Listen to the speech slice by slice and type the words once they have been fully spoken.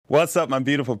What's up, my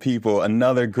beautiful people?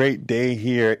 Another great day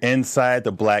here inside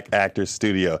the Black Actors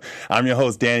Studio. I'm your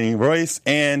host, Danny Royce,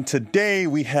 and today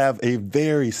we have a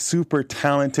very super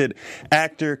talented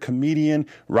actor, comedian,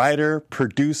 writer,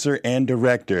 producer, and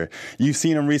director. You've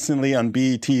seen him recently on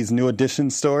BET's New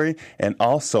Edition story, and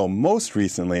also most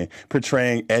recently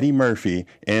portraying Eddie Murphy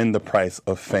in The Price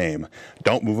of Fame.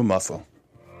 Don't move a muscle.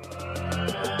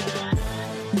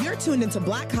 You're tuned into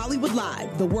Black Hollywood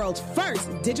Live, the world's first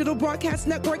digital broadcast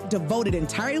network devoted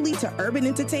entirely to urban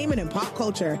entertainment and pop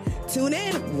culture. Tune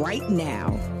in right now.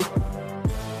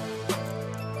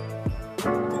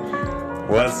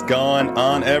 What's going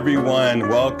on, everyone?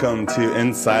 Welcome to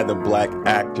Inside the Black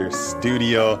Actors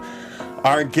Studio.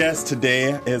 Our guest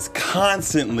today is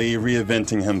constantly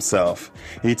reinventing himself.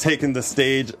 He's taken the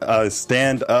stage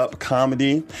stand-up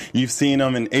comedy. You've seen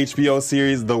him in HBO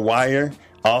series The Wire.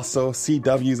 Also,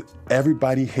 CW's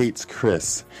Everybody Hates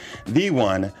Chris. The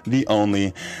one, the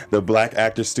only, the Black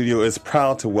Actors Studio is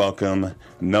proud to welcome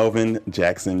Melvin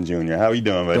Jackson Jr. How are you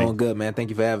doing, buddy? Doing good, man. Thank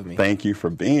you for having me. Thank you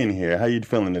for being here. How are you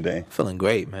feeling today? Feeling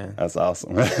great, man. That's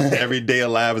awesome. Every day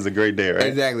alive is a great day, right?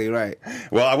 Exactly, right.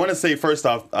 Well, I want to say, first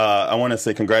off, I want to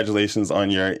say congratulations on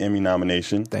your Emmy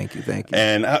nomination. Thank you.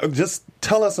 And just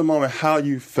tell us a moment how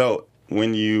you felt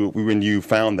when you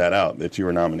found that out, that you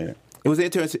were nominated. It was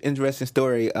an interesting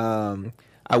story.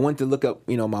 I went to look up,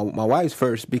 my wife's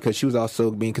first because she was also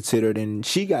being considered, and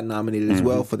she got nominated as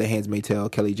well for The Handmaid's Tale,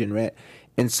 Kelly Jenrette.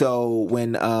 And so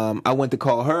when I went to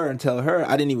call her and tell her,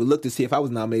 I didn't even look to see if I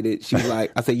was nominated. She was like,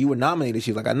 I said, "You were nominated."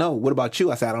 She was like, "I know. What about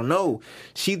you?" I said, "I don't know."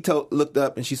 She looked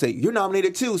up and she said, "You're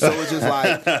nominated too." So it's just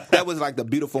like, that was like the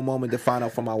beautiful moment to find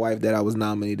out from my wife that I was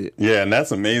nominated. Yeah, and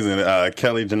that's amazing.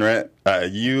 Kelly Jenrette,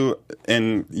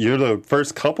 you're the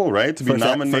first couple, right, to be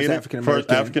nominated? First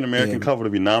African American couple to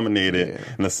be nominated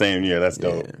in the same year. That's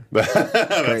dope. Yeah.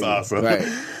 That's awesome.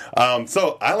 Right.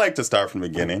 So I like to start from the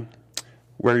beginning.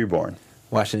 Where were you born?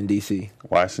 Washington, D.C.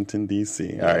 Washington,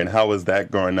 D.C. All right. And how was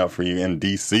that growing up for you in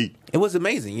D.C.? It was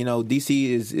amazing.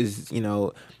 D.C. is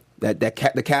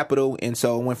the capital. And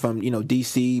so I went from,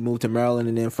 D.C., moved to Maryland.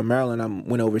 And then from Maryland, I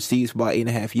went overseas for about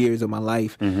 8.5 years of my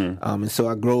life. And so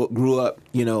I grew up,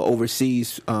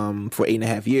 overseas for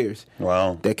 8.5 years.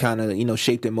 Wow. That kind of,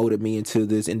 shaped and molded me into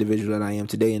this individual that I am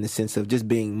today in the sense of just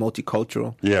being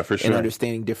multicultural. Yeah, for sure. And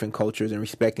understanding different cultures and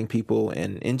respecting people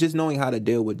and just knowing how to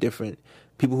deal with different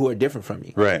people who are different from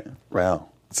you. Right. Wow.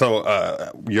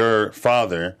 So your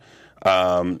father,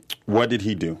 what did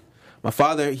he do? My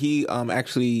father, he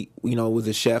actually, was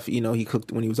a chef. He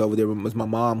cooked when he was over there. It was my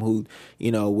mom who,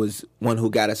 was one who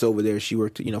got us over there. She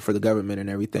worked, for the government and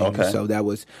everything. Okay. And so that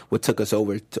was what took us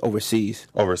over to overseas.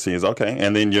 Overseas, okay.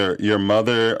 And then your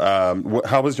mother,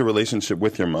 how was your relationship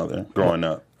with your mother growing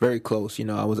up? Very close.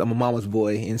 I'm a mama's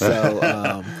boy. And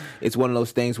so it's one of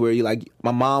those things where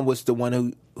my mom was the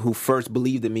one who first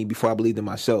believed in me before I believed in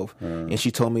myself. And she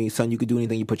told me, "Son, you could do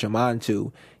anything you put your mind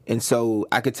to." And so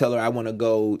I could tell her I want to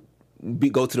go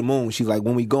to the moon. She's like,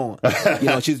 "When we going?"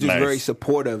 She's just Nice. Very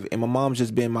supportive. And my mom's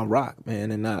just been my rock,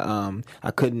 man. And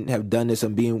I couldn't have done this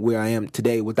and being where I am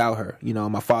today without her.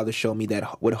 My father showed me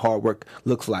what hard work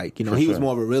looks like. He was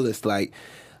more of a realist. Like,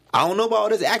 I don't know about all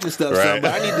this acting stuff, right. son,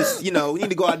 but I need to, we need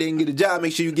to go out there and get a job.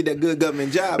 Make sure you get that good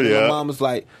government job. And my mom was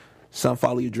like, "Son,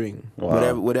 follow your dream.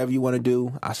 Wow. Whatever you want to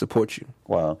do, I support you."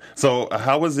 Wow. So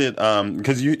how was it,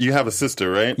 because you have a sister,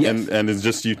 right? Yes. And it's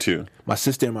just you two? My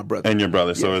sister and my brother. And your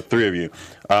brother, so Yes. three of you.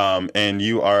 And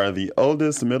you are the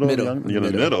oldest, middle? You're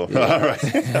the middle. Yeah. All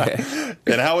right.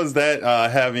 And how is that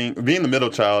being the middle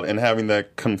child and having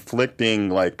that conflicting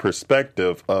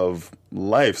perspective of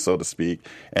life, so to speak,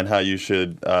 and how you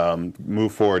should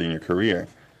move forward in your career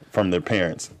from their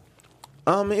parents?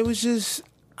 It was just,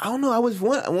 I don't know. I was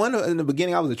one in the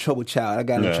beginning. I was a troubled child. I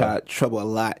got into trouble a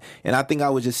lot, and I think I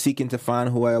was just seeking to find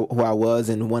who I was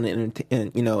and wanted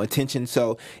attention.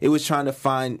 So it was trying to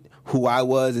find who I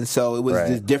was, and so it was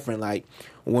just different. Like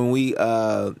when we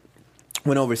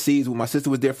went overseas, my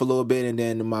sister was there for a little bit, and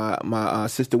then my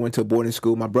sister went to a boarding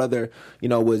school. My brother,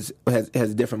 has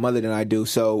a different mother than I do,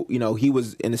 so he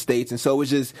was in the States, and so it was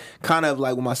just kind of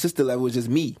like when my sister left, it was just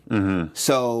me.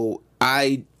 So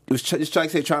I was just trying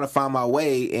to find my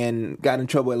way and got in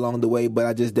trouble along the way, but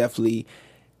I just definitely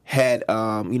had,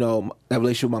 that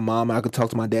relationship with my mom. I could talk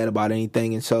to my dad about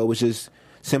anything, and so it was just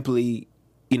simply,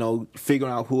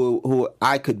 figuring out who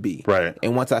I could be. Right.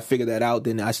 And once I figured that out,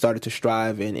 then I started to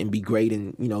strive and be great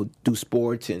and, do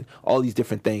sports and all these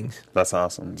different things. That's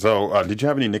awesome. So did you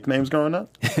have any nicknames growing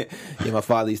up? Yeah, my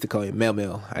father used to call me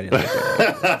Mel. I didn't like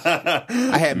that.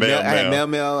 I had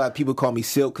Mel. People call me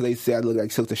Silk because they say I look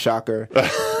like Silk the Shocker.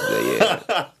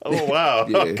 Oh, wow.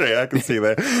 Yeah. Okay, I can see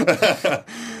that.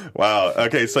 Wow.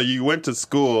 Okay, so you went to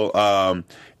school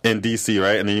in D.C.,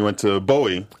 right? And then you went to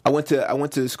Bowie. I went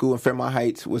to school in Fairmont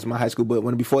Heights was my high school, but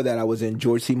before that I was in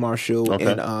George C. Marshall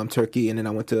in Turkey, and then I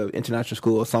went to international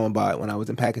school Islamabad when I was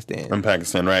in Pakistan. In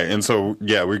Pakistan, right? And so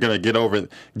we're gonna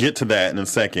get to that in a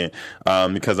second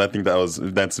because I think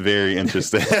that's very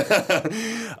interesting.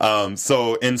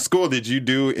 So in school, did you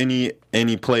do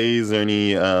any plays or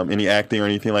any acting or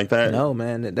anything like that? No,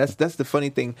 man. That's the funny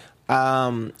thing.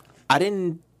 I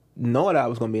didn't know that I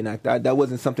was going to be an actor. That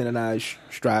wasn't something that I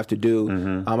strived to do.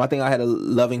 Mm-hmm. I think I had a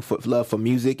love for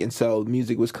music, and so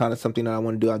music was kind of something that I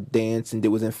wanted to do. I danced and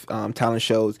was in talent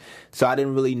shows, so I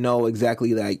didn't really know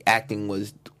exactly like acting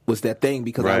was that thing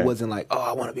because I wasn't like, oh,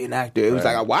 I want to be an actor. It was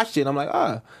like I watched it and I'm like,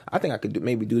 I think I could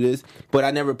maybe do this, but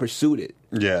I never pursued it.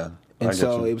 Yeah. And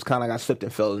so it was kind of like I slipped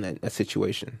and fell in that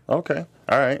situation. Okay.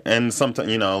 All right. And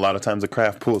sometimes, a lot of times the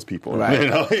craft pulls people. Right.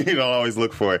 You don't always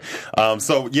look for it.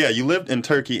 So, you lived in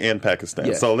Turkey and Pakistan.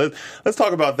 Yeah. So let's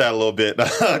talk about that a little bit.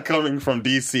 Coming from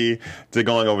D.C. to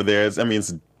going over there,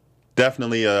 it's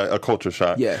definitely a culture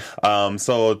shock. Yes.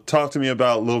 So talk to me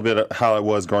about a little bit of how it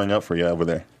was growing up for you over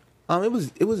there. It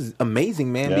was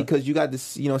amazing, man, because you got to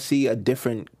see a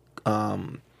different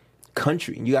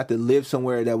country. You got to live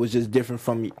somewhere that was just different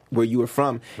from where you were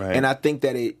from. Right. And I think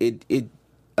that it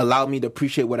allowed me to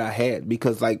appreciate what I had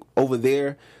because like over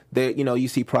there you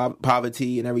see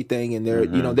poverty and everything, and they're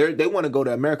they want to go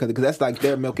to America because that's like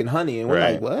their milk and honey, and we're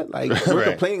like, what? Like we're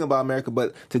complaining about America,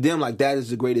 but to them like that is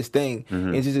the greatest thing.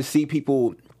 Mm-hmm. And just to see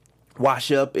people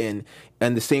wash up and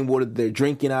the same water that they're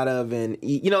drinking out of, and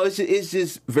it's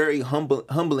just very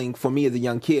humbling for me as a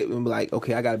young kid, and be like,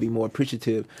 okay, I got to be more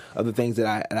appreciative of the things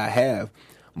that I have.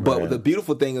 But the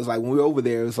beautiful thing is, like, when we were over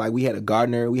there, it was like we had a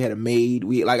gardener, we had a maid. I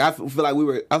feel like I was like,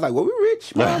 were we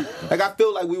rich, Mom? Like, I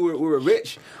feel like we were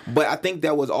rich. But I think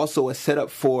that was also a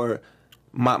setup for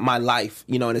my life,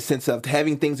 in a sense of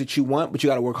having things that you want, but you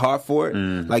got to work hard for it.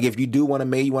 Like if you do want a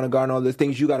maid, you want a gardener, all those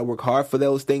things, you got to work hard for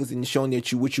those things and showing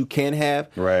that what you can have.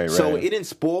 Right. So it didn't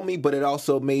spoil me, but it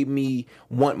also made me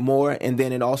want more, and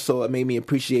then it made me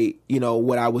appreciate,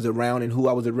 what I was around and who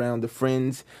I was around, the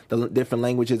friends, the different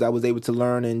languages I was able to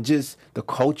learn, and just the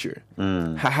culture.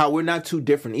 How we're not too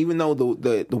different, even though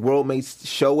the world may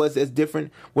show us as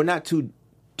different. We're not too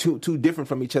different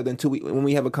from each other until when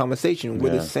we have a conversation.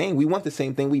 We're the same. We want the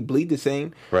same thing. We bleed the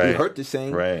same. Right. We hurt the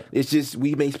same. Right. It's just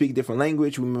we may speak a different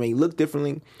language. We may look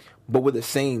differently, but we're the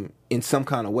same in some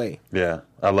kind of way. Yeah,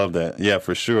 I love that. Yeah,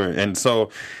 for sure. And so,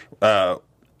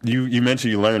 you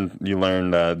mentioned you learned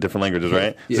different languages,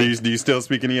 right? Yeah. So do you still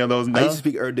speak any of those now? I used to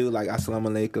speak Urdu, like Assalamu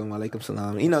alaikum, wa alaikum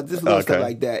salam. Just little stuff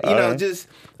like that. Just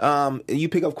you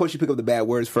pick up the bad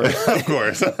words first, of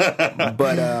course.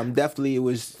 But definitely it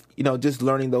was just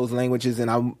learning those languages,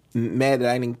 and I'm mad that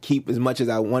I didn't keep as much as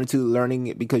I wanted to learning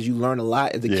it, because you learn a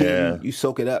lot as a kid. You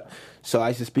soak it up. So I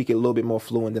used to speak it a little bit more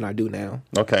fluent than I do now.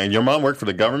 Okay, and your mom worked for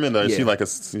the government? Or is she like a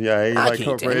CIA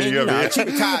corporate? She's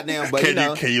retired now, but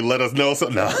can you let us know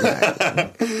something? No.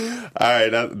 All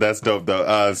right, that's dope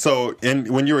though. So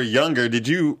when you were younger, did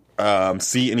you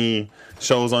see any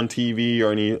shows on TV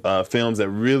or any films that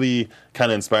really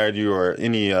kind of inspired you, or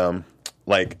any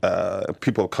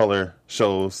people of color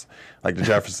shows like the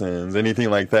Jeffersons,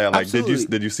 anything like that? Like, Absolutely.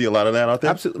 did you see a lot of that out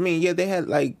there? Absolutely. I mean, yeah, they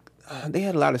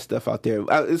had a lot of stuff out there.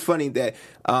 It's funny that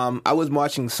I was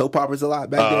watching soap operas a lot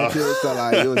back then too, so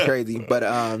like it was crazy. But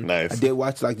nice. I did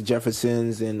watch like the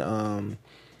Jeffersons and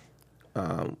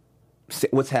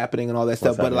What's Happening and all that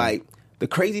stuff. But like the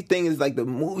crazy thing is, like, the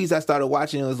movies I started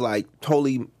watching, it was like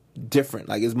totally different.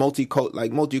 Like it's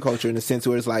multicultural in the sense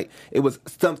where it's like it was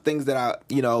some things that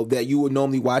that you would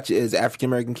normally watch as an African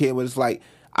American kid, but it's like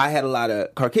I had a lot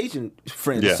of Caucasian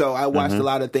friends, so I watched a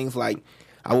lot of things. Like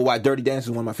I would watch Dirty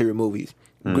Dancing, one of my favorite movies.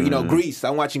 Grease.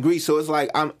 I'm watching Grease, so it's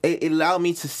like it allowed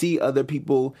me to see other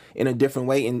people in a different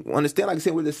way and understand. Like I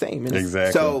said, we're the same.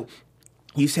 Exactly. So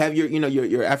you have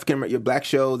your African, your black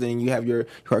shows, and you have your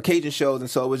Caucasian shows, and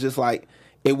so it was just like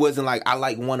it wasn't like I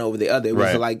like one over the other. It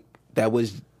was like that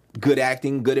was good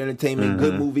acting, good entertainment,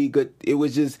 good movie, good. It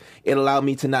was just it allowed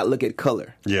me to not look at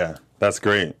color. Yeah. That's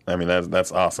great. I mean,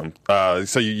 that's awesome.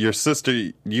 So your sister,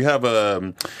 you have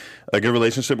a good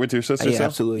relationship with your sister? Yeah,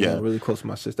 absolutely. Yeah, I'm really close with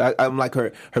my sister. I'm like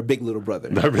her big little brother.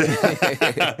 Her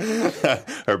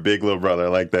big little brother, I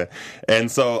like that. And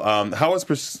so how was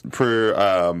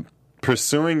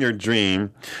pursuing your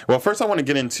dream? Well, first I want to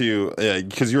get into,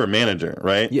 because you're a manager,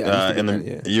 right?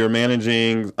 Yeah. You're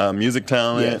managing music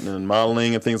talent and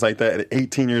modeling and things like that at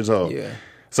 18 years old. Yeah.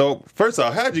 So, first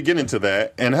off, how did you get into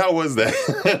that, and how was that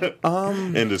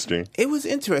industry? It was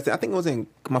interesting. I think it was in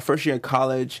my first year in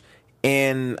college,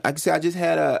 and like I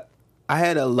said, I I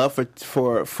had a love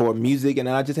for music, and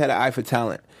I just had an eye for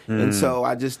talent. And so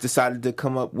I just decided to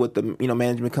come up with the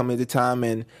management company at the time,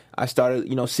 and I started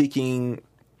seeking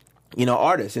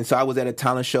artists. And so I was at a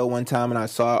talent show one time, and I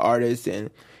saw an artist, and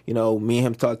me and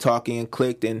him started talking and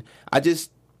clicked, and I just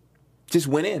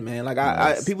went in, man. Like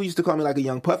Nice. people used to call me like a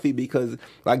young Puffy because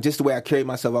like just the way I carried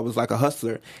myself, I was like a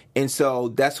hustler. And so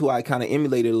that's who I kind of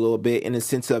emulated a little bit in the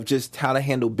sense of just how to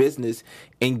handle business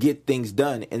and get things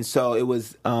done. And so it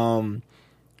was that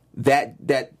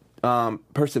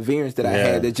perseverance that I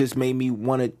had that just made me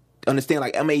want to understand,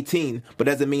 like, I'm 18, but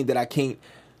doesn't mean that I can't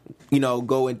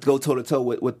go toe to toe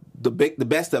with the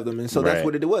best of them. And so that's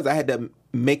what it was. I had to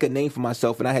make a name for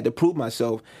myself, and I had to prove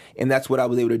myself, and that's what I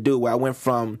was able to do. Where I went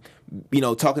from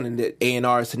talking to the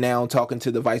A&Rs to now talking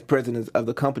to the vice presidents of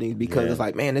the companies, because it's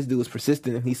like, man, this dude is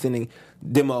persistent, and he's sending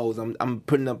demos. I'm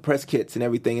putting up press kits and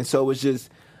everything. And so it was just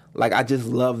like, I just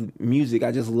love music.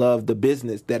 I just love the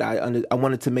business that I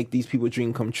wanted to make these people's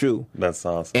dream come true. That's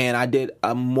awesome. And I did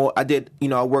I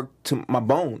worked to my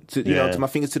bone, to my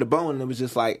fingers to the bone, and it was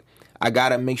just like, I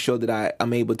gotta make sure that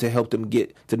I'm able to help them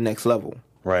get to the next level.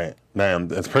 Right. Man,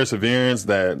 it's perseverance,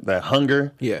 that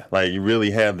hunger. Yeah. Like, you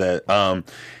really have that.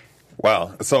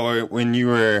 Wow. So when you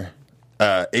were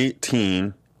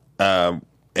 18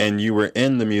 and you were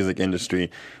in the music industry,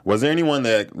 was there anyone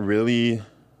that really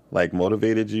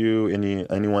motivated you?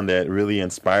 Anyone that really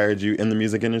inspired you in the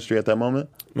music industry at that moment?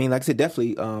 I mean, like I said,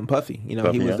 definitely Puffy. He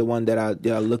was the one that I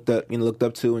looked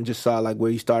up to, and just saw like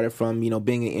where he started from.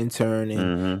 Being an intern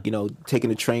and taking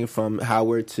the train from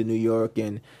Howard to New York,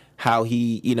 and how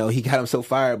he got him so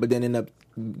fired, but then ended up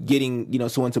getting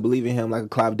someone to believe in him, like a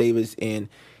Clive Davis, and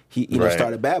he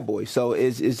started Bad Boy. So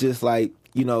it's just like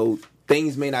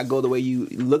things may not go the way you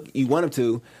want them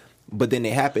to, but then they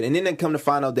happen. And then they come to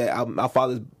find out that our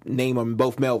father's name are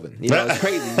both Melvin. It's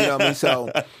crazy. You know what I mean?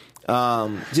 So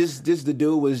just the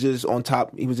dude was just on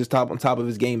top. He was just on top of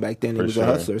his game back then. He was a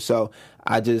hustler. So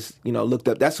I just looked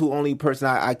up. That's the only person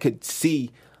I could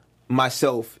see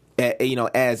myself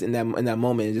as in that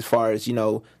moment, as far as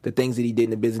the things that he did in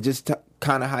the business, just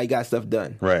kind of how he got stuff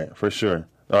done. Right, for sure.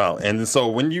 Wow. And so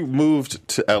when you moved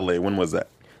to LA, when was that?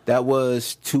 That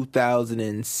was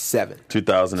 2007.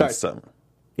 2007. Sorry.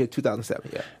 Yeah,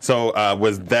 2007. Yeah. So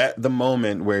was that the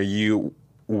moment where you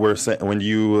were when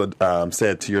you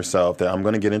said to yourself that I'm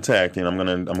going to get into acting, I'm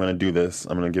going to do this,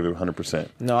 I'm going to give it 100%?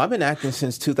 No, I've been acting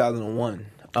since 2001.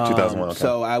 2001. Okay.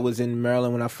 So I was in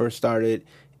Maryland when I first started,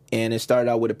 and it started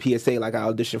out with a PSA. Like, I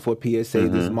auditioned for a PSA,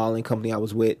 this modeling company I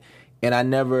was with. And I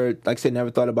never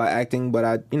thought about acting, but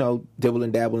I, dibble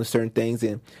and dabble in certain things.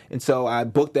 And so I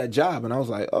booked that job, and I was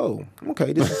like, oh,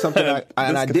 okay, this is something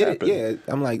I did happen. it.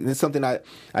 Yeah. I'm like, this is something I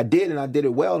did, and I did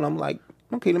it well. And I'm like,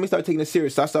 okay, let me start taking it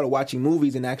serious. So I started watching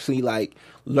movies and actually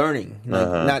learning,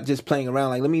 not just playing around.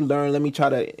 Like, let me learn, let me try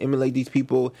to emulate these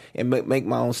people and make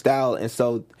my own style. And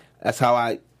so that's how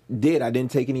I did. I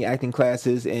didn't take any acting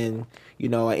classes, and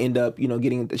I end up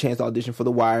getting the chance to audition for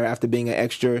The Wire after being an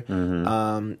extra,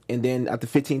 and then after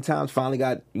 15 times finally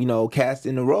got cast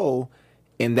in the role,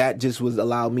 and that just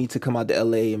allowed me to come out to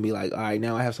LA and be like, all right,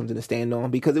 now I have something to stand on,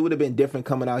 because it would have been different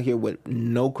coming out here with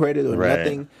no credit or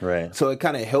nothing. Right. So it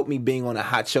kind of helped me being on a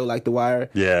hot show like The Wire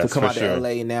to come out to LA,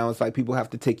 and now it's like people have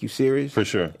to take you serious for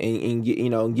sure, and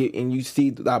get and you see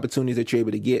the opportunities that you're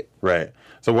able to get. Right.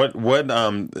 So what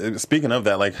speaking of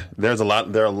that, there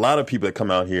are a lot of people that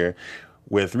come out here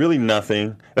with really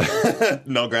nothing,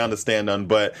 no ground to stand on,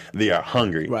 but they are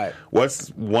hungry. Right. What's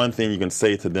one thing you can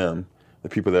say to them, the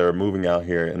people that are moving out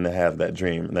here and they have that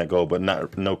dream and that goal, but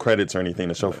no credits or anything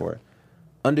to show for it?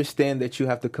 Understand that you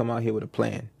have to come out here with a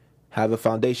plan, have a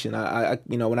foundation. I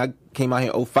when I came out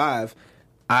here in 2005,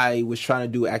 I was trying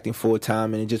to do acting full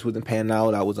time, and it just wasn't panning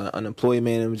out. I was on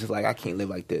unemployment, and it was just like, I can't live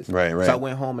like this. Right. So I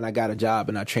went home and I got a job,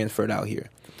 and I transferred out here.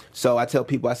 So I tell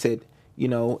people, I said,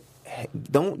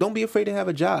 don't be afraid to have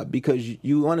a job, because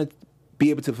you want to be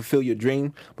able to fulfill your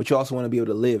dream, but you also want to be able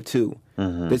to live too.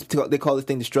 They call this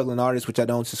thing the struggling artist, which I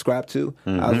don't subscribe to.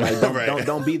 I was like,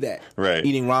 don't be that. Right.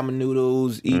 Eating ramen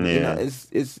noodles,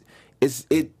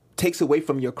 it takes away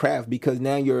from your craft, because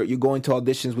now you're going to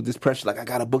auditions with this pressure, like, I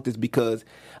gotta book this because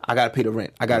I gotta pay the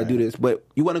rent, I gotta do this. But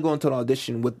you want to go into an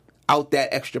audition without that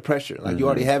extra pressure. Like, you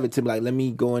already have it to be like, let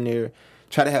me go in there,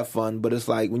 try to have fun. But it's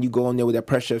like when you go in there with that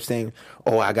pressure of saying,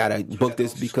 oh, I gotta book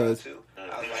this because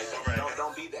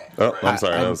don't be that. Oh, I'm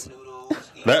sorry.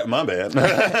 My bad.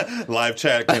 Live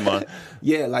chat came on.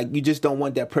 Yeah, like, you just don't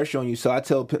want that pressure on you. So I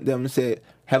tell them, say,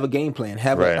 have a game plan,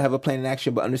 have a plan in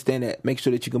action, but understand that, make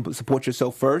sure that you can support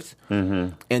yourself first,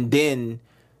 and then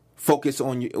focus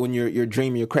on your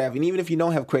dream and your craft. And even if you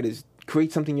don't have credits,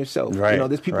 create something yourself. Right, You know,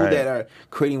 there's people that are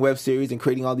creating web series and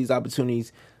creating all these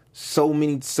opportunities so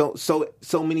many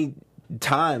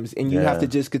times, and you have to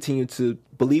just continue to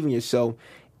believe in yourself.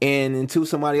 And until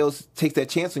somebody else takes that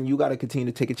chance on you, got to continue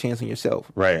to take a chance on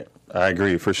yourself. Right. I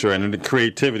agree for sure. And the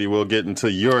creativity, we'll get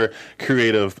into your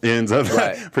creative ends of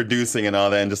producing and all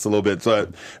that in just a little bit.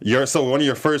 So one of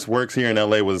your first works here in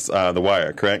LA was The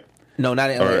Wire, correct? No,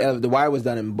 not in LA. The Wire was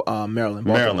done in Maryland.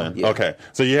 Maryland. Yeah. Okay.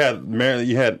 So you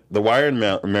had The Wire in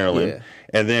Maryland. Yeah.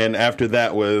 And then after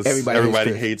that was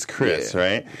Everybody Hates Chris,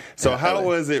 right? So how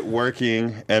was it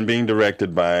working and being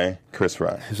directed by Chris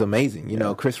Rock? It was amazing. You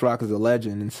know, Chris Rock is a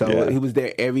legend, and so he was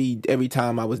there every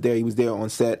time I was there. He was there on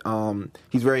set.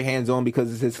 He's very hands-on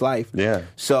because it's his life. Yeah.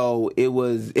 So it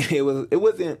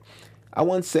wasn't. I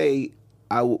wouldn't say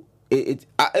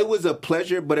it was a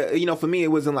pleasure, but you know, for me,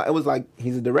 it was like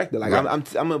he's a director. Like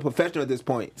I'm a professional at this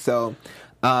point. So.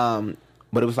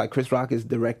 But it was like Chris Rock is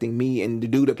directing me and the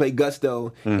dude that played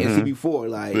Gusto in CB4.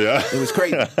 Like, it was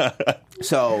crazy.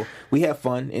 So we had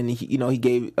fun, and he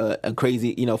gave a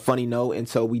crazy, funny note, and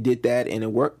so we did that, and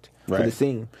it worked for the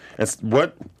scene.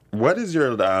 What is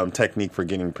your technique for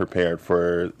getting prepared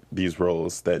for these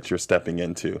roles that you're stepping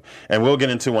into? And we'll get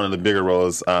into one of the bigger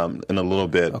roles in a little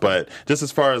bit, but just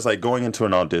as far as like going into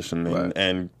an audition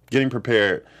and getting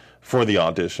prepared for the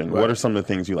audition, what are some of the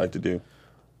things you like to do?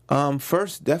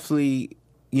 First, definitely,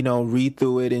 read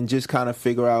through it and just kind of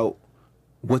figure out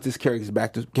what this character's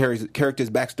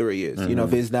backstory is. You know,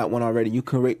 if it's not one already, you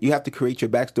have to create your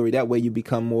backstory. That way you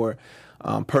become more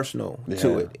personal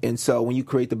to it. And so when you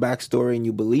create the backstory and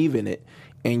you believe in it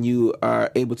and you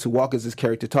are able to walk as this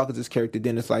character, talk as this character,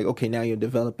 then it's like, okay, now you're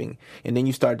developing. And then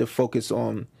you start to focus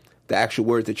on the actual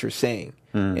words that you're saying.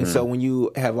 And so when you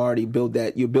have already built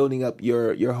that, you're building up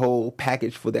your whole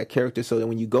package for that character so that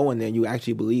when you go in there, you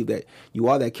actually believe that you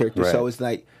are that character. So it's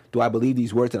like, do I believe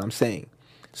these words that I'm saying?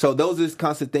 So those are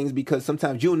constant things, because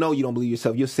sometimes you don't believe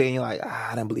yourself. You're saying like,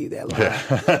 I don't believe that.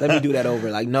 Like, let me do that over.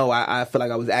 Like, no, I feel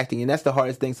like I was acting. And that's the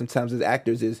hardest thing sometimes as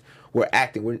actors is we're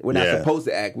acting. We're not supposed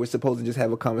to act. We're supposed to just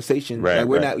have a conversation. Like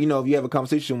we're not, if you have a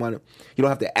conversation, you don't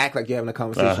have to act like you're having a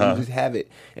conversation. You just have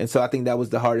it. And so I think that was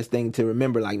the hardest thing to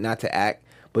remember, like not to act,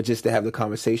 but just to have the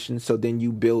conversation. So then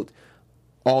you build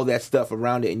all that stuff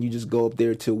around it, and you just go up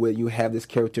there to where you have this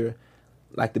character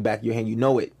like the back of your hand. You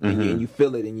know it, and you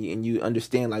feel it, and you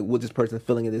understand like what this person's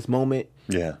feeling in this moment.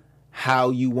 Yeah, how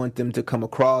you want them to come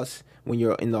across when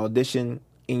you're in the audition,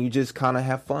 and you just kind of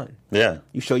have fun. Yeah,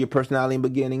 you show your personality in the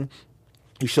beginning,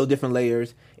 you show different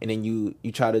layers, and then you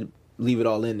try to leave it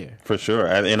all in there. For sure.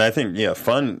 And I think,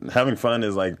 having fun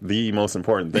is like the most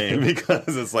important thing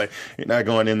because it's like you're not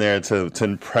going in there to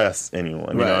impress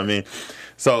anyone. You know what I mean?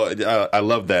 So I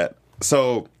love that.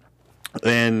 So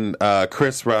and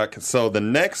Chris Rock. So the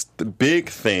next big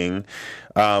thing,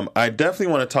 I definitely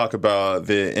want to talk about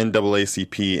the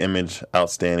NAACP Image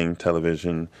Outstanding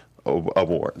Television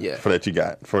Award for that you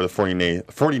got for the 49th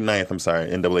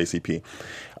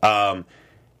NAACP.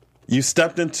 You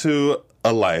stepped into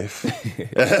a life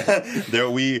that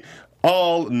we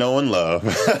all know and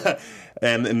love,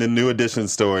 and in the New Edition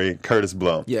story, Kurtis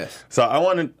Blow. Yes. So I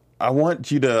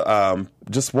want you to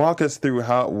just walk us through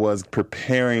how it was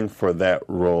preparing for that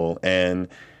role and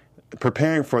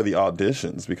preparing for the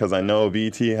auditions, because I know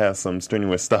BET has some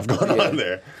strenuous stuff going on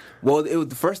there. Well,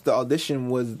 the audition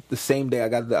was the same day.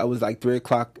 I was like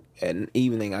 3:00 in the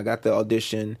evening. I got the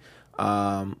audition.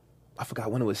 I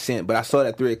forgot when it was sent, but I saw it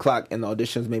at 3:00, and the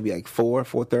audition was maybe like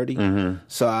 4:30.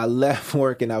 So I left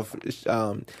work and I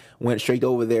went straight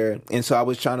over there. And so I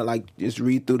was trying to like just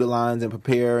read through the lines and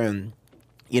prepare. And,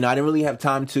 I didn't really have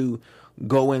time to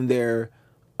go in there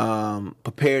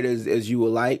prepared as you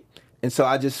would like. And so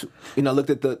I just,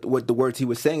 looked at what the words he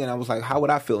was saying, and I was like, how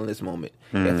would I feel in this moment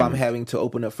if I'm having to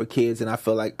open up for kids and I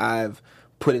feel like I've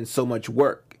put in so much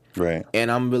work, right?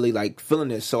 And I'm really like feeling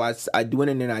this. So I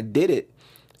went in there and I did it.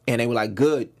 And they were like,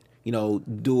 good,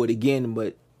 do it again,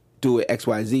 but do it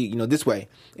XYZ, this way.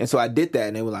 And so I did that,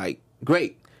 and they were like,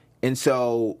 great. And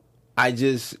so I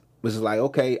just was like,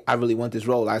 okay, I really want this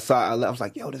role. I was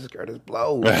like, yo, this is Kurtis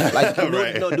Blow. Like,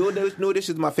 New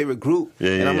Edition is my favorite group.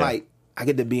 And I'm like, I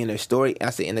get to be in their story. And I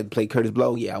said, and they play Kurtis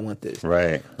Blow. Yeah, I want this.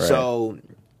 Right. So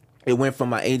it went from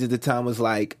my age at the time was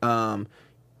like, I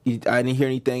didn't hear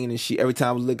anything. And then every time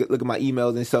I would look at my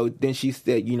emails. And so then she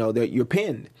said, that you're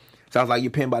pinned. So I was like,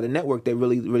 you're pinned by the network. They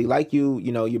really, really like you.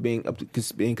 You're being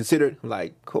considered. I'm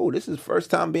like, cool. This is the first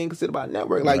time being considered by a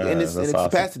network, like in this awesome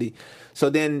capacity. So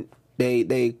then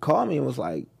they called me and was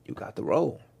like, you got the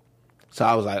role. So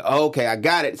I was like, okay, I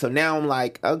got it. So now I'm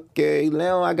like, okay,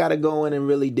 now I got to go in and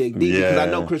really dig deep. Because I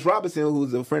know Chris Robinson,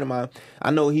 who's a friend of mine,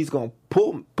 I know he's going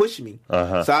to push me.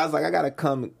 Uh-huh. So I was like, I got to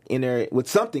come in there with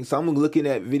something. So I'm looking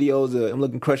at videos. I'm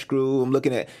looking Crush Crew. I'm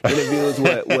looking at interviews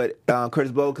with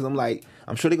Curtis Blow, because I'm like,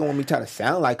 I'm sure they're going to want me to try to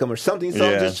sound like him or something. So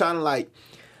I'm just trying to like,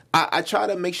 I try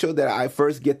to make sure that I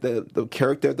first get the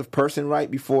character of the person right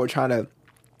before trying to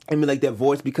emulate that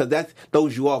voice, because that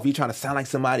throws you off. You're trying to sound like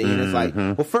somebody, and it's like,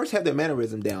 well, first have their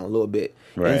mannerism down a little bit.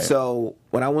 Right. And so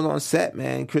when I was on set,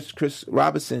 man, Chris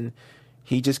Robinson,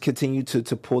 he just continued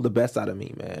to pull the best out of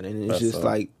me, man. And it's just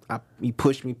like, he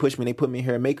pushed me. They put me in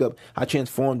hair and makeup. I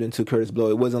transformed into Curtis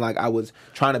Blow. It wasn't like I was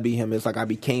trying to be him. It's like I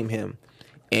became him.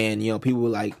 And, you know, people were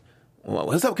like, well,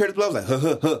 what's up, Curtis Blow? I was like,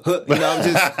 huh. You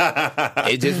know,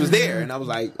 it just was there. And I was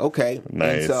like, okay.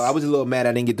 Nice. And so I was a little mad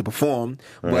I didn't get to perform,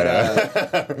 but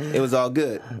it was all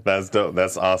good. That's dope.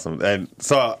 That's awesome. And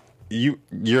so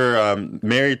you're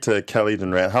married to Kelly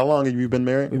Durant. How long have you been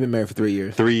married? We've been married for 3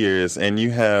 years. 3 years. And you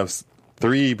have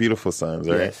 3 beautiful sons,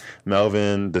 right? Yes.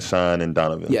 Melvin, Deshaun, and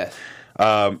Donovan. Yes.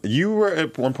 You were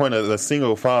at one point a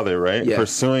single father, right? Yes.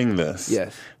 Pursuing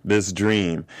this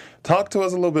dream. Talk to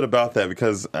us a little bit about that,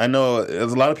 because I know a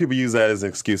lot of people use that as an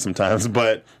excuse sometimes,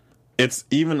 but it's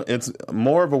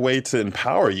more of a way to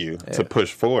empower you to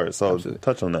push forward. So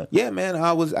touch on that. Yeah, man.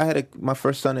 I had my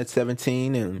first son at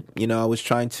 17, and you know, I was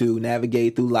trying to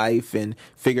navigate through life and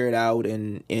figure it out,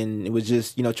 and it was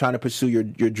just, you know, trying to pursue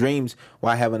your dreams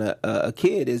while having a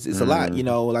kid is a lot. You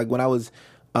know, like when I was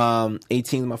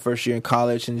 18, my first year in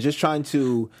college, and just trying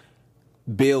to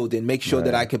build and make sure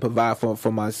that I could provide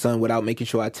for my son without making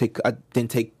sure I didn't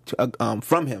take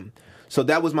from him. So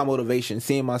that was my motivation,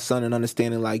 seeing my son and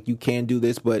understanding like, you can do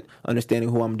this, but understanding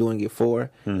who I'm doing it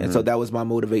for. And so that was my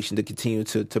motivation to continue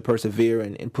to persevere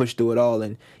and push through it all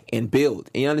and build.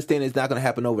 And you understand it's not going to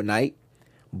happen overnight,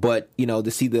 but you know,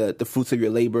 to see the fruits of your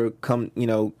labor come, you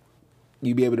know,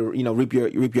 you be able to, you know, reap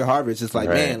your harvest. It's like,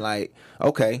 man, like,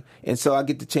 okay. And so I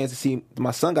get the chance to see,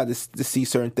 my son got to see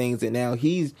certain things, and now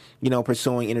he's, you know,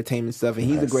 pursuing entertainment stuff, and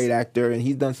he's a great actor, and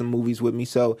he's done some movies with me.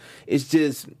 So it's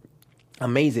just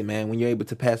amazing, man, when you're able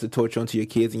to pass the torch on to your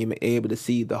kids and you're able to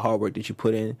see the hard work that you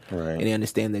put in, and they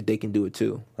understand that they can do it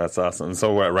too. That's awesome.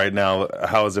 So right now,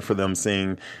 how is it for them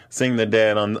seeing their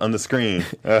dad on the screen?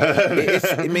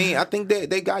 I mean, I think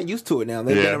they got used to it now.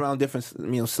 They've been around different,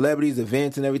 you know, celebrities,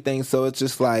 events, and everything. So it's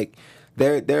just like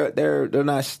they're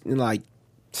not like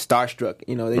starstruck.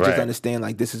 You know, they just understand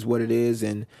like this is what it is,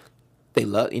 and they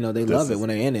love it when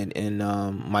they're in it. And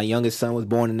my youngest son was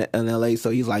born in LA, so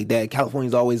he's like, Dad,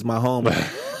 California's always my home,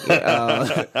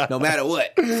 no matter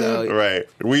what. So,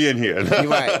 we in here.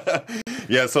 Right.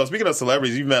 Yeah, so speaking of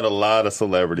celebrities, you've met a lot of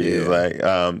celebrities, like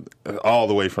all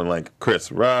the way from like Chris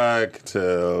Rock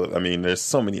to, I mean, there's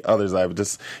so many others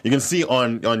you can see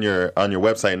on your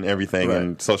website and everything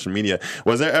and social media.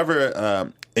 Was there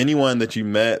ever anyone that you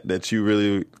met that you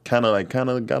really kind of got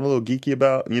a little geeky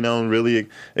about, you know, and really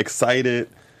excited?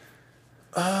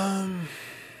 I've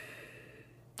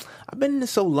been in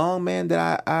this so long, man,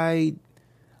 that I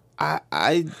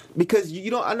because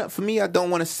you know, for me, I don't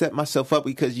want to set myself up,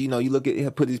 because you know, you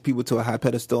put these people to a high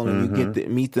pedestal and you get to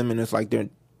meet them, and it's like they're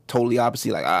totally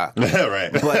opposite, like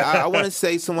right. But I want to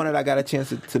say someone that I got a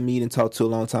chance to meet and talk to a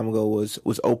long time ago was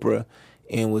Oprah,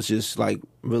 and was just like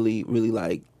really, really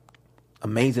like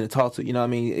amazing to talk to. You know what I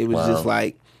mean? It was just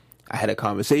like, I had a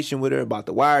conversation with her about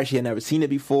The Wire. She had never seen it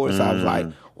before, so I was like,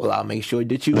 well, I'll make sure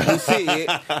that you see it,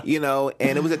 you know.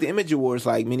 And it was at the Image Awards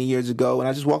like many years ago, and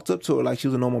I just walked up to her like she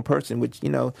was a normal person, which, you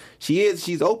know, she's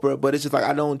Oprah, but it's just like,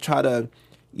 I don't try to,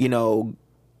 you know,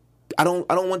 I don't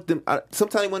want them,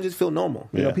 sometimes they want to just feel normal.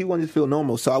 You know, people want to just feel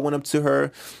normal. So I went up to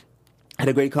her, had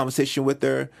a great conversation with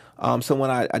her.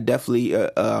 Someone I definitely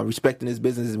respect in this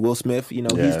business is Will Smith. You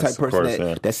know, he's the type of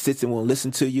person that sits and will listen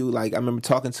to you. Like, I remember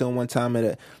talking to him one time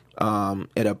at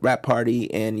a rap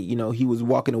party, and you know, he was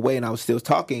walking away, and I was still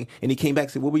talking, and he came back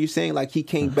and said, "What were you saying?" Like, he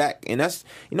came back, and that's,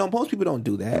 you know, most people don't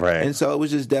do that, and so it was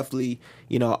just definitely,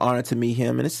 you know, an honor to meet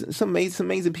him. And it's some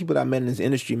amazing people that I met in this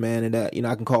industry, man, and that, you know,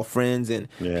 I can call friends, and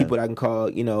people that I can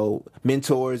call, you know,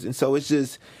 mentors. And so it's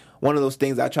just one of those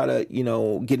things. I try to, you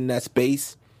know, get in that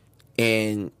space,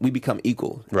 and we become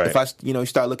equal. If I, you know,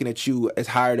 start looking at you as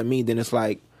higher than me, then it's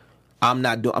like, I'm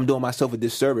doing myself a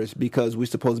disservice, because we're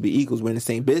supposed to be equals. We're in the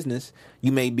same business.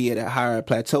 You may be at a higher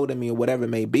plateau than me, or whatever it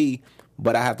may be,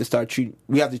 but I have to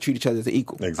we have to treat each other as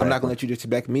equal. Exactly. I'm not going to let you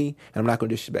disrespect me, and I'm not going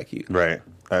to disrespect you. Right.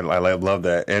 I love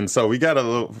that. And so we got a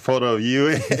little photo of you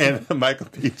and Michael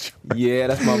B. Yeah,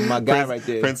 that's my guy right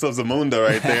there. Prince of Zamunda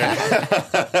right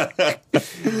there.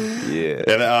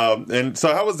 Yeah. And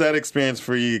so how was that experience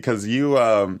for you? Because you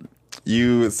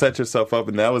you set yourself up,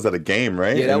 and that was at a game,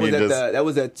 right? Yeah, that that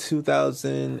was at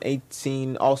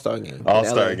 2018 All-Star game.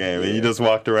 All-Star game, and you just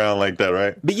walked around like that,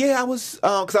 right? But yeah, I was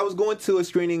because I was going to a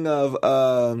screening of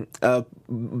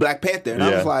Black Panther, and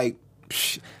I was like,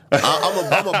 psh,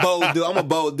 I'm a bold dude. I'm a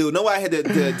bold dude. Nobody had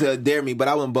to dare me, but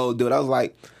I was a bold dude. I was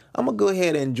like, I'm gonna go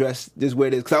ahead and just wear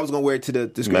this because I was gonna wear it to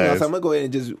the screen. Nice. So I'm gonna go ahead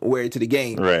and just wear it to the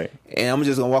game, right? And I'm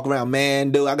just gonna walk around,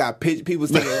 man, dude. I got people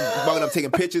walking up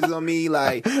taking pictures of me,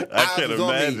 like I can't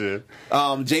imagine.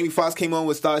 Jamie Foxx came on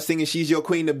and started singing "She's Your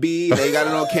Queen to Be." They got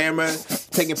it on camera,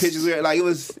 taking pictures with her. Like it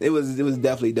was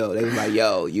definitely dope. They was like,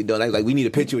 "Yo, you doing like we need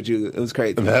a picture with you." It was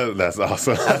crazy. That's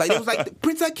awesome. It was like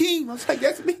Prince Hakeem. I was like,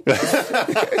 that's me.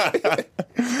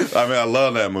 I mean, I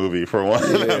love that movie for one.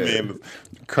 Yeah. I mean,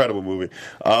 incredible movie.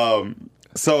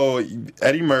 So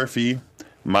Eddie Murphy,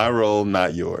 my role,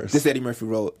 not yours. This Eddie Murphy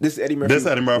role. This Eddie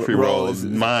Murphy role is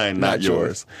mine, not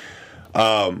yours.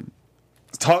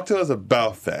 Talk to us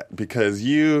about that because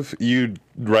you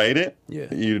write it,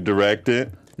 you direct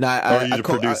it. No, I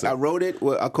wrote it.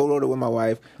 I co-wrote it with my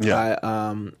wife.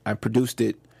 Yeah. I produced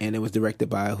it, and it was directed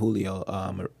by Julio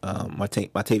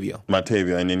Matavio.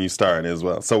 Matavio, and then you starred as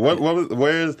well. So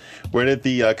where did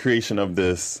the creation of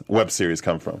this web series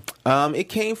come from? It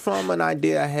came from an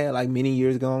idea I had like many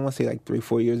years ago. I want to say like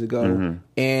 3-4 years ago,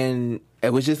 and it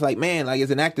was just like, man, like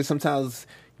as an actor, sometimes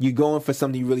you're going for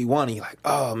something you really want, and you're like,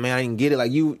 oh man, I didn't get it.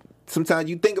 Like sometimes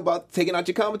you think about taking out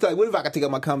your competition. Like, what if I could take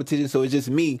out my competition? So it's just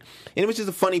me, and it was just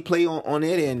a funny play on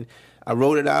it, and I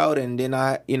wrote it out, and then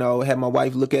I, had my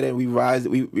wife look at it, and we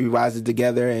revised it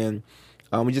together, and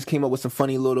we just came up with some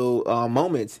funny little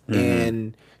moments,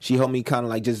 and she helped me kind of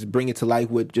like just bring it to life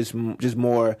with just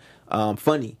more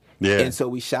funny. Yeah. And so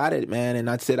we shot it, man, and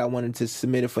I said I wanted to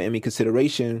submit it for Emmy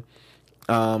consideration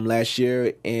last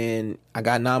year, and I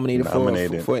got nominated. For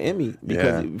an Emmy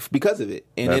because of it,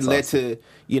 and it led to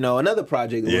another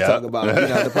project that we'll talk about,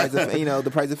 the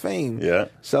Price of Fame. Yeah.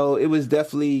 So it was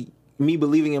definitely me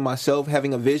believing in myself,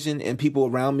 having a vision, and people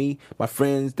around me, my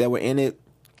friends that were in it,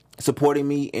 supporting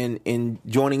me and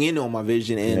joining in on my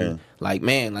vision, and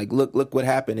look what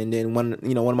happened. And then one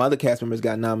of my other cast members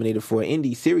got nominated for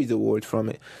Indie Series Awards from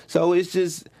it. So it's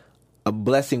just a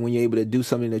blessing when you're able to do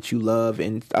something that you love.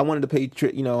 And I wanted to pay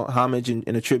homage and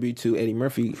a tribute to Eddie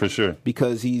Murphy for sure,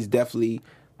 because he's definitely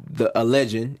a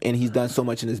legend, and he's done so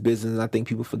much in this business, and I think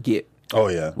people forget. Oh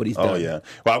yeah, what he's done. Oh yeah.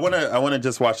 Well, I want to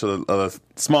just watch a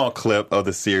small clip of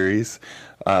the series,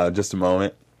 just a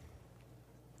moment,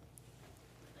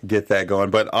 get that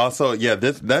going. But also,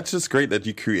 that's just great that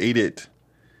you created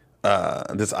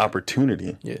this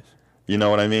opportunity. Yes, you know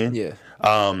what I mean. Yeah.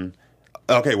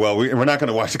 Okay, well, we're not going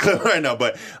to watch the clip right now,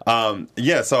 but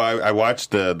so I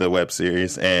watched the web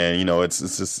series, and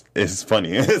it's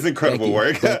funny. It's incredible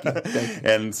work. Thank you.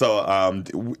 And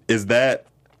so, is that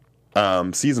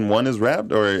season 1 is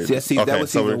wrapped, or that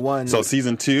was season 1. So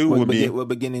season 2 will be. We're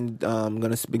beginning. Going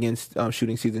to begin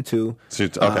shooting season 2.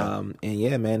 Okay. And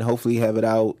yeah, man. Hopefully have it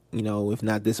out. If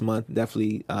not this month,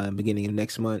 definitely beginning of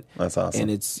next month. That's awesome.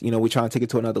 And it's we're trying to take it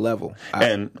to another level.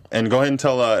 And go ahead and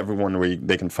tell everyone where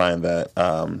they can find that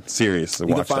series. You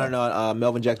can find it on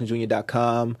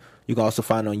MelvinJacksonJr.com. You can also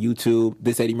find it on YouTube.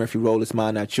 This Eddie Murphy role is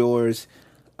mine, not yours.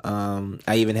 I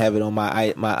even have it on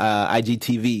my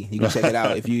IGTV. You can check it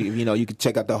out. If you can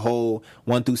check out the whole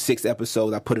 1 through 6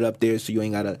 episodes. I put it up there so you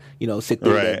ain't gotta sit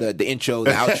through the intros,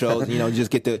 the outros.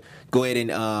 Just get to go ahead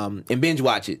and binge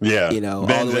watch it. Yeah, all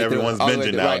the way everyone's through,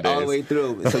 binging nowadays. All the way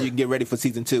through, so you can get ready for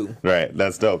season 2. Right,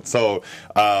 that's dope. So.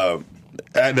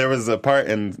 There was a part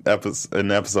in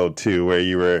episode 2 where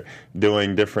you were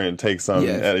doing different takes on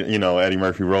Eddie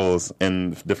Murphy roles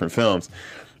in different films.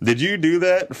 Did you do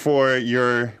that for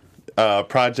your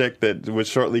project that would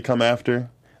shortly come after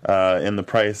in The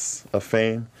Price of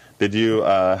Fame? Did you?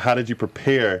 How did you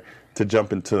prepare to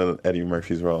jump into Eddie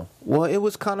Murphy's role? Well, it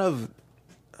was kind of.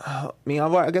 I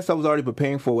guess I was already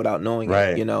preparing for it without knowing it.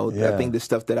 I think the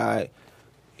stuff that I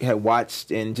had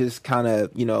watched and just kind of,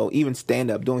 even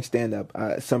doing stand up,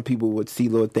 some people would see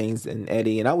little things in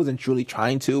Eddie, and I wasn't truly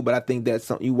trying to, but I think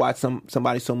that you watch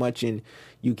somebody so much and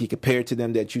you get compared to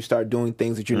them that you start doing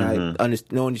things that you're not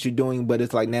knowing that you're doing. But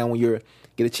it's like now when you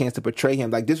get a chance to portray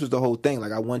him, like this was the whole thing.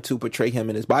 Like I want to portray him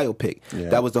in his biopic. Yeah.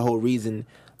 That was the whole reason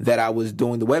that I was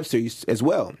doing the web series as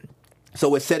well.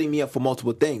 So it's setting me up for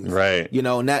multiple things. Right.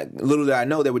 Not little did I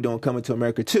know that we're doing Coming to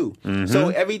America too.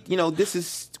 So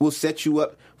this will set you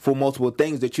up for multiple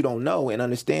things that you don't know and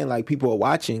understand, like people are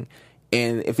watching.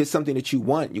 And if it's something that you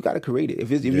want, you got to create it.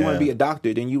 If you want to be a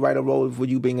doctor, then you write a role for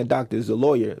you being a doctor. As a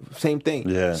lawyer, same thing.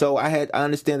 Yeah. So I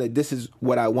understand that this is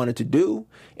what I wanted to do,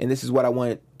 and this is what I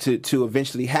wanted to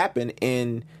eventually happen,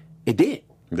 and it did.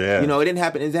 Yeah. You know, it didn't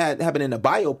happen. It happened in a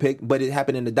biopic, but it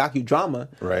happened in the docudrama.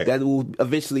 Right. That will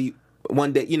eventually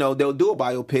one day, you know, they'll do a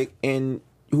biopic, and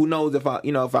who knows if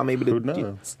I'm able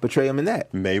to portray him in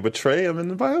that. May betray him in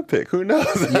the biopic. Who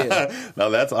knows? Yeah. No,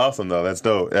 that's awesome though. That's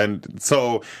dope. And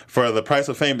so for The Price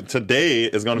of Fame, today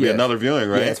is going to be another viewing,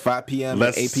 right? Yeah, it's 5 p.m.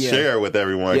 Let's 8 p.m. share with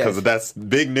everyone because that's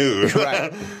big news.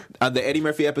 Right. The Eddie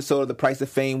Murphy episode of The Price of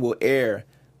Fame will air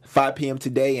 5 p.m.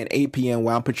 today and 8 p.m.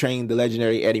 while I'm portraying the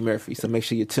legendary Eddie Murphy. So make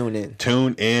sure you tune in.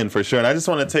 Tune in for sure. And I just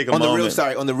want to take a moment. On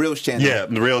the Reels channel. Yeah,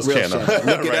 the Reels channel.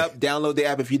 Look it up. Download the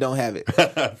app if you don't have it.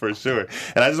 For sure.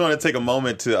 And I just want to take a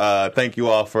moment to thank you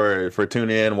all for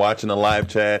tuning in, watching the live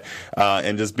chat,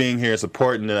 and just being here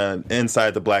supporting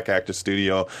Inside the Black Actor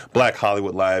Studio, Black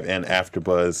Hollywood Live, and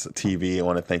AfterBuzz TV. I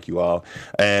want to thank you all.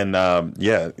 And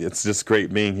it's just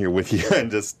great being here with you and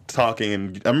just talking.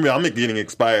 And I'm getting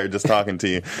inspired just talking to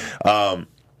you.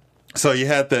 So you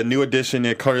had the new edition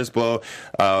at Curtis Blow,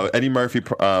 Eddie Murphy,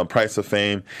 Price of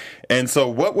Fame. And so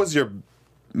what was your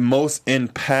most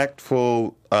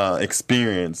impactful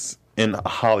experience in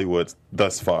Hollywood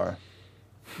thus far?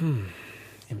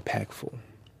 Impactful.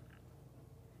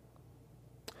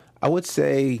 I would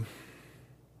say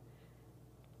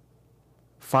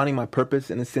finding my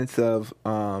purpose in the sense of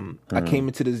I came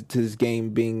into this game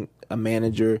being a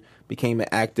manager, became an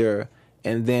actor,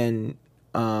 and then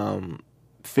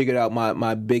figured out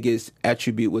my biggest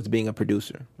attribute was being a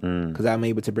producer, because I'm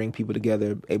able to bring people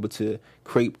together, able to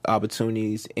create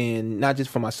opportunities, and not just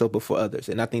for myself but for others.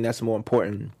 And I think that's more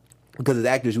important, because as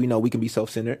actors we know we can be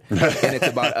self-centered and it's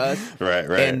about us, right.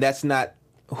 And that's not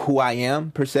who I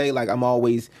am per se. Like, I'm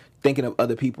always thinking of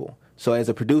other people. So as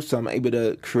a producer, I'm able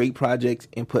to create projects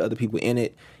and put other people in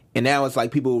it. And now it's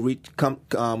like people will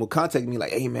contact me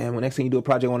like, hey man, when next time you do a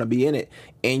project, I want to be in it.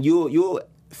 And you'll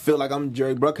feel like I'm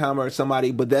Jerry Bruckheimer or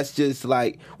somebody, but that's just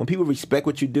like when people respect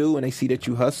what you do and they see that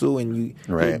you hustle and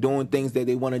you're doing things that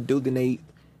they want to do, then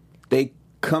they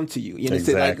come to you. And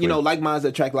exactly. It's like, like minds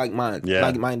attract like minds,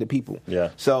 like-minded people. Yeah.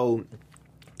 So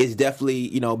it's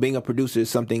definitely, being a producer is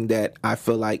something that I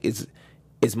feel like is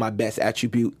my best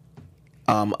attribute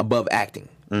above acting.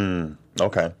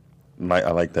 Okay.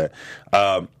 I like that.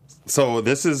 So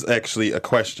this is actually a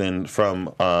question from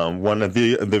one of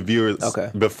the viewers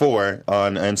before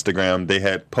on Instagram. They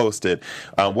had posted,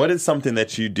 what is something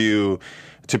that you do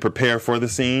to prepare for the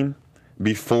scene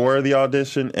before the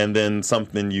audition, and then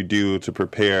something you do to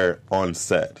prepare on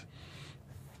set?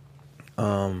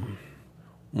 One,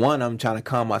 I'm trying to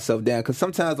calm myself down, because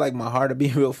sometimes like my heart will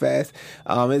be real fast.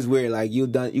 It's weird. Like you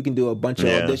can do a bunch of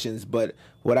auditions, but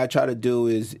what I try to do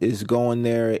is go in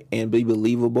there and be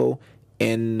believable.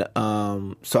 And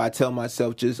so I tell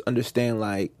myself, just understand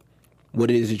like what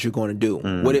it is that you're going to do.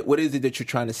 What is it that you're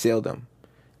trying to sell them?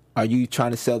 Are you trying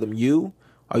to sell them you?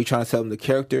 Are you trying to sell them the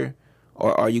character?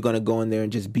 Or are you going to go in there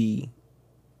and just be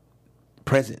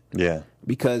present? Yeah.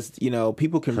 Because,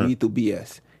 people can read through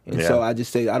BS. And so I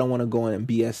just say, I don't want to go in and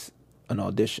BS an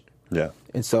audition. Yeah.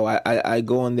 And so I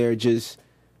go in there just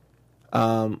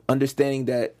understanding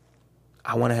that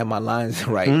I want to have my lines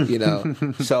right,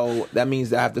 So that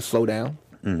means I have to slow down.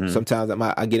 Sometimes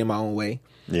I get in my own way.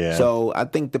 Yeah. So I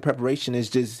think the preparation is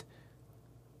just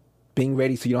being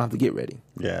ready so you don't have to get ready.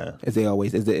 Yeah. As they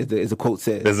always, as a quote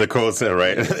says. There's a quote said,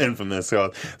 right? Infamous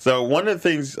quote. So one of the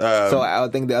things... so I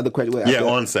think the other question...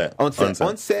 on set.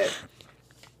 On set,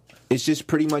 it's just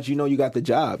pretty much, you got the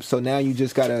job. So now you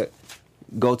just got to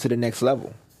go to the next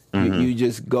level. You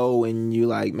just go and you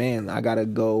like, man, I got to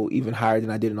go even higher than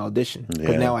I did an audition.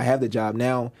 Because now I have the job.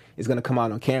 Now it's going to come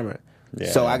out on camera. Yeah.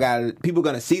 So people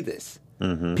going to see this.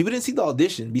 People didn't see the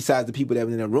audition besides the people that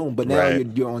were in the room. But now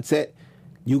you're on set,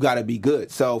 you got to be good.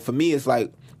 So for me, it's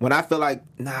like, when I feel like,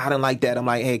 nah, I don't like that, I'm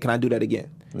like, hey, can I do that again?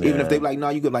 Yeah. Even if they're like, no,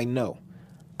 you could like, no,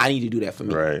 I need to do that for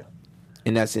me. Right.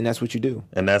 And that's what you do.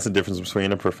 And that's the difference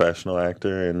between a professional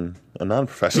actor and a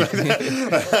non-professional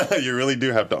actor. You really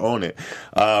do have to own it.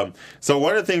 So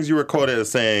one of the things you were quoted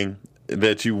as saying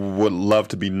that you would love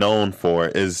to be known for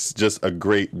is just a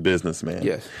great businessman.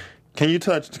 Yes. Can you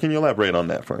elaborate on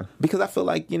that for me? Because I feel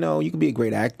like, you can be a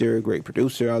great actor, a great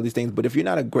producer, all these things, but if you're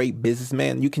not a great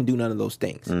businessman, you can do none of those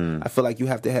things. I feel like you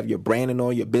have to have your brand in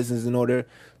order, your business in order,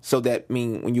 so that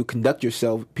when you conduct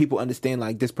yourself, people understand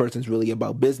like this person's really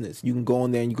about business. You can go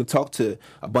in there and you can talk to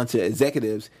a bunch of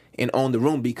executives and own the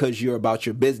room because you're about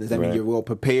your business. I mean, you're well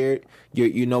prepared,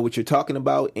 you know what you're talking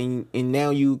about, and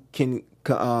now you can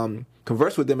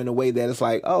converse with them in a way that it's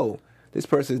like, oh, this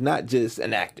person is not just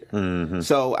an actor.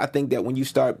 So I think that when you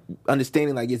start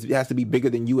understanding like it has to be bigger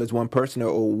than you as one person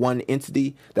or one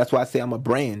entity, that's why I say I'm a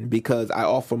brand, because I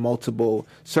offer multiple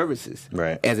services.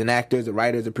 Right. As an actor, as a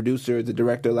writer, as a producer, as a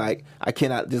director, like I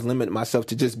cannot just limit myself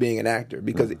to just being an actor,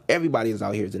 because everybody is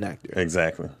out here as an actor.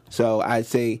 Exactly. So I'd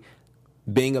say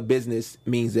being a business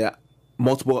means that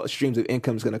multiple streams of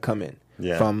income is going to come in.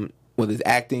 Yeah. From whether it's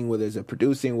acting, whether it's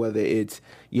producing, whether it's,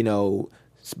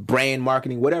 brand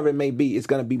marketing, whatever it may be, it's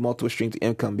going to be multiple streams of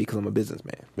income because I'm a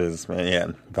businessman.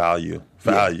 Yeah. Value.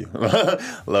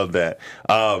 Love that.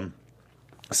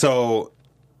 So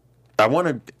I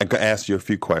want to ask you a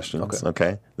few questions.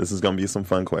 Okay. This is going to be some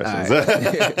fun questions.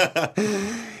 Right.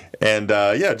 And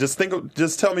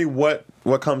just tell me what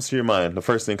comes to your mind. The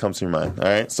first thing comes to your mind. All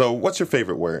right. So what's your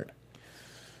favorite word?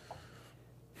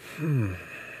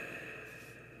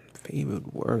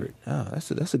 Favorite word? Oh,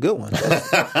 that's a good one.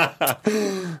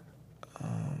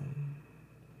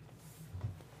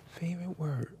 Favorite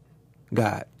word?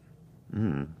 God.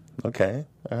 Okay.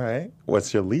 All right.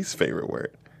 What's your least favorite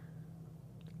word?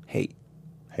 Hate.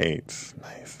 Hate.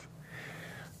 Nice.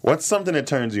 What's something that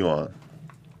turns you on?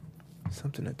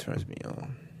 Something that turns me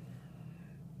on.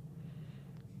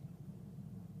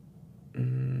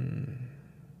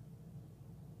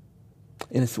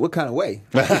 In what kind of way?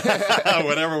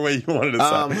 Whatever way you wanted to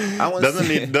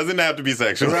say. Doesn't have to be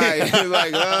sexual. Right.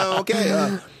 Like,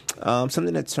 okay.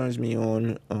 Something that turns me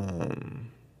on.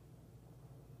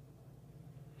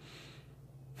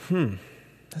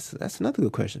 That's another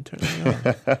good question. Turns me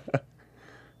on.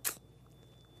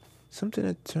 Something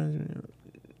that turns me on.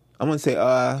 I'm going to say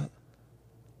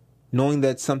knowing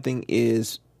that something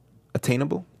is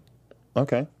attainable.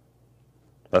 Okay.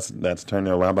 That's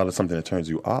turning. How about something that turns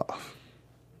you off?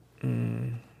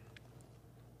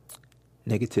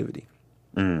 Negativity.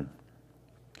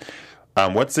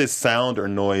 What's a sound or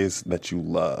noise that you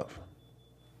love?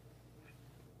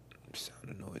 Sound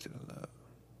or noise that I love.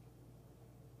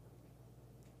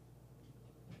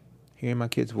 Hearing my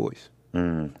kid's voice.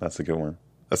 That's a good one.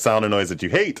 A sound or noise that you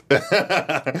hate?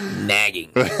 Nagging.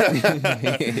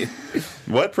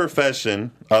 What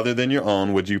profession other than your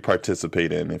own would you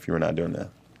participate in if you were not doing that?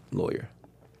 Lawyer.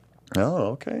 Oh,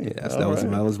 okay. Yeah, that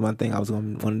was my thing. I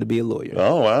wanted to be a lawyer.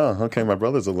 Oh, wow. Okay, my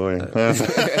brother's a lawyer.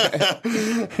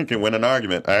 He can win an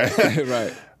argument. All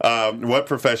right. Right. What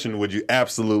profession would you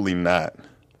absolutely not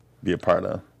be a part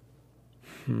of?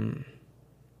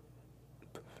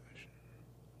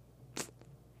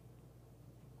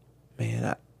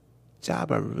 Man,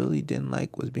 job I really didn't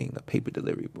like was being a paper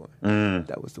delivery boy.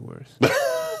 That was the worst.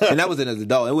 And that wasn't as an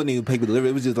adult. It wasn't even paper delivery.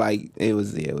 It was just like, it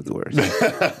was the worst.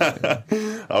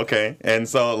 Okay. And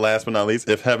so last but not least,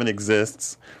 if heaven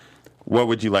exists, what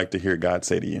would you like to hear God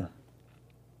say to you?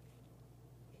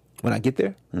 When I get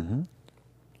there?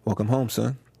 Welcome home,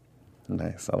 son.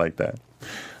 Nice. I like that.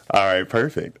 All right,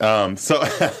 perfect. So,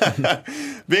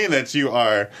 being that you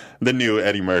are the new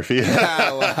Eddie Murphy.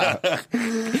 Wow.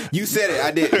 You said it.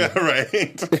 I didn't.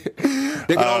 Right.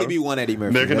 There can only be one Eddie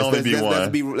Murphy. There can only be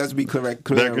one. Let's be correct.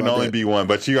 There can only be one.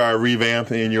 But you are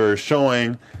revamping and you're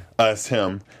showing us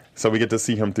him. So we get to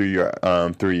see him through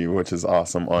you, which is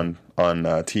awesome on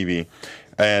TV.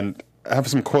 And I have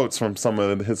some quotes from some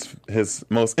of his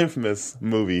most infamous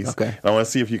movies. Okay. And I want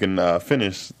to see if you can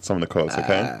finish some of the quotes,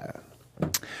 okay?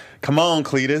 Come on,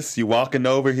 Cletus, you walking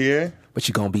over here? But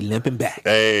you're going to be limping back.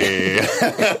 Hey.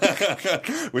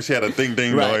 Wish you had a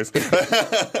ding-ding noise.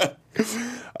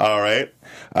 All right.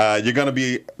 You're going to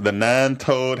be the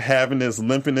nine-toed, having-this,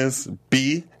 limpiness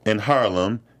bee in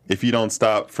Harlem if you don't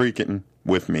stop freaking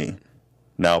with me.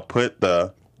 Now put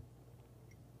the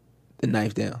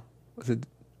knife down. Was it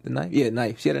the knife? Yeah,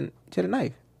 knife. She had a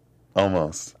knife.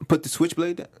 Almost. Put the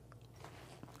switchblade down.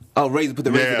 Oh, razor. Put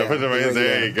the razor down. Yeah, put the razor.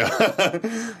 There you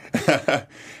go.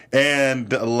 And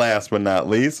last but not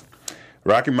least,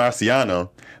 Rocky Marciano.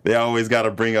 They always got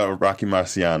to bring up Rocky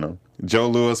Marciano. Joe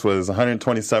Louis was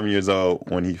 127 years old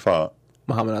when he fought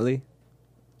Muhammad Ali.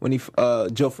 When he when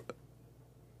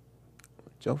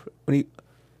he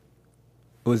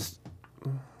was,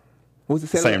 what was the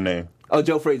same name? Oh,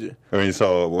 Joe Frazier. When he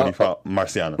fought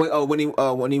Marciano.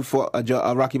 When he fought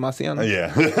Rocky Marciano.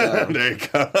 Yeah, there you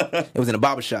go. It was in a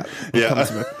barbershop.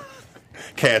 Yeah,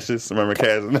 Cassius. Remember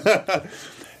Cassius?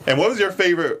 And what was your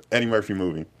favorite Eddie Murphy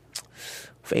movie?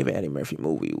 Favorite Eddie Murphy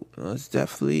movie was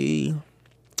definitely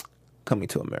Coming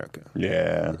to America.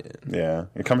 Yeah.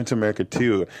 And Coming to America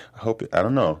too. I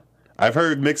don't know. I've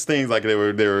heard mixed things. Like they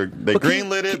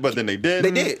greenlit it, but then they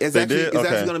didn't. They did. It's actually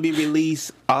going to be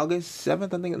released August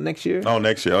 7th, I think, next year. Oh,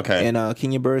 next year. Okay. And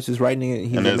Kenya Burris is writing it.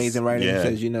 He's an amazing writer. Yeah.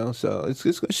 Says, so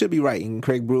it should be right. And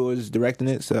Craig Brewer is directing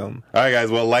it. So all right,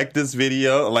 guys. Well, like this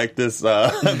video, like this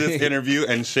this interview,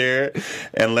 and share it,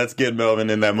 and let's get Melvin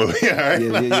in that movie. All right.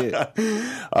 Yeah.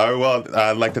 All right. Well,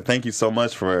 I'd like to thank you so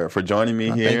much for joining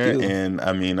me here. Thank you. And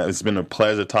I mean, it's been a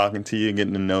pleasure talking to you,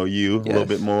 getting to know you a little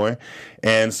bit more.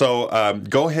 And so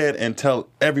go ahead and tell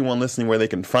everyone listening where they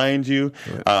can find you,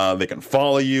 they can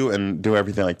follow you, and do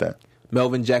everything like that.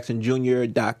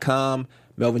 MelvinJacksonJr.com,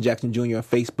 Melvin Jackson Jr. on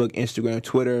Facebook, Instagram,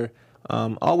 Twitter.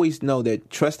 Always know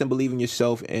that trust and believe in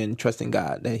yourself and trust in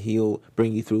God, that He'll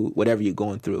bring you through whatever you're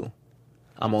going through.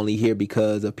 I'm only here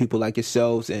because of people like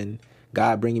yourselves and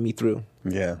God bringing me through.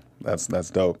 Yeah, that's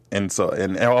dope. And so,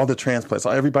 and all the transplants,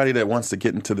 everybody that wants to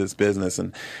get into this business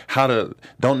and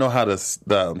don't know how to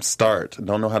start,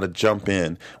 don't know how to jump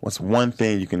in, what's one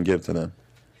thing you can give to them?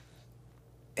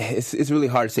 It's really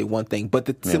hard to say one thing, but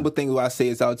the simple thing I say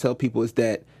is I'll tell people is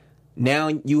that now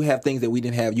you have things that we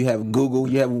didn't have. You have Google.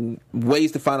 You have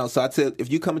ways to find out. So I tell,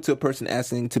 if you come into a person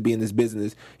asking to be in this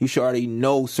business, you should already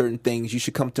know certain things. You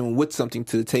should come to them with something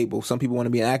to the table. Some people want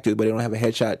to be an actor, but they don't have a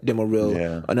headshot, demo reel,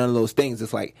 or none of those things.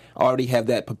 It's like already have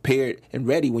that prepared and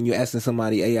ready when you're asking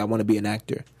somebody, hey, I want to be an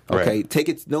actor. Okay, right. Take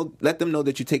it. No, let them know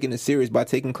that you're taking it serious by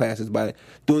taking classes, by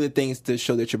doing the things to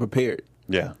show that you're prepared.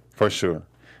 Yeah, for sure.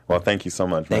 Well, thank you so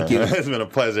much, man. Thank you. It's been a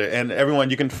pleasure. And everyone,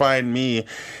 you can find me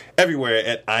everywhere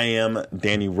at I Am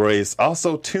Danny Royce.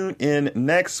 Also, tune in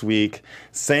next week,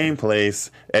 same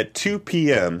place, at 2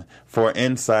 p.m. for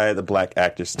Inside the Black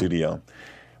Actor Studio.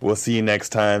 We'll see you next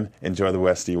time. Enjoy the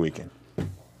rest of your weekend.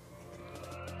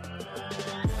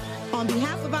 On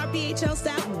behalf of our BHL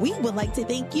staff, we would like to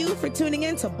thank you for tuning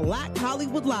in to Black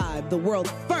Hollywood Live, the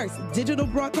world's first digital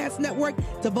broadcast network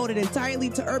devoted entirely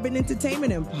to urban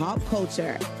entertainment and pop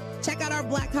culture. Check out our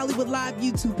Black Hollywood Live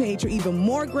YouTube page for even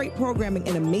more great programming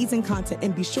and amazing content,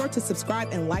 and be sure to subscribe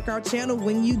and like our channel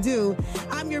when you do.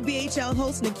 I'm your BHL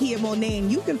host, Nakia Monet,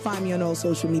 and you can find me on all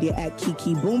social media at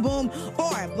Kiki Boom Boom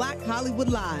or at Black Hollywood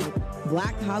Live.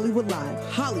 Black Hollywood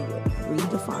Live, Hollywood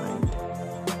redefined.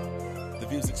 The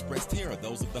views expressed here are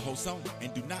those of the host only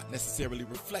and do not necessarily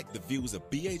reflect the views of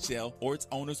BHL or its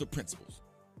owners or principals.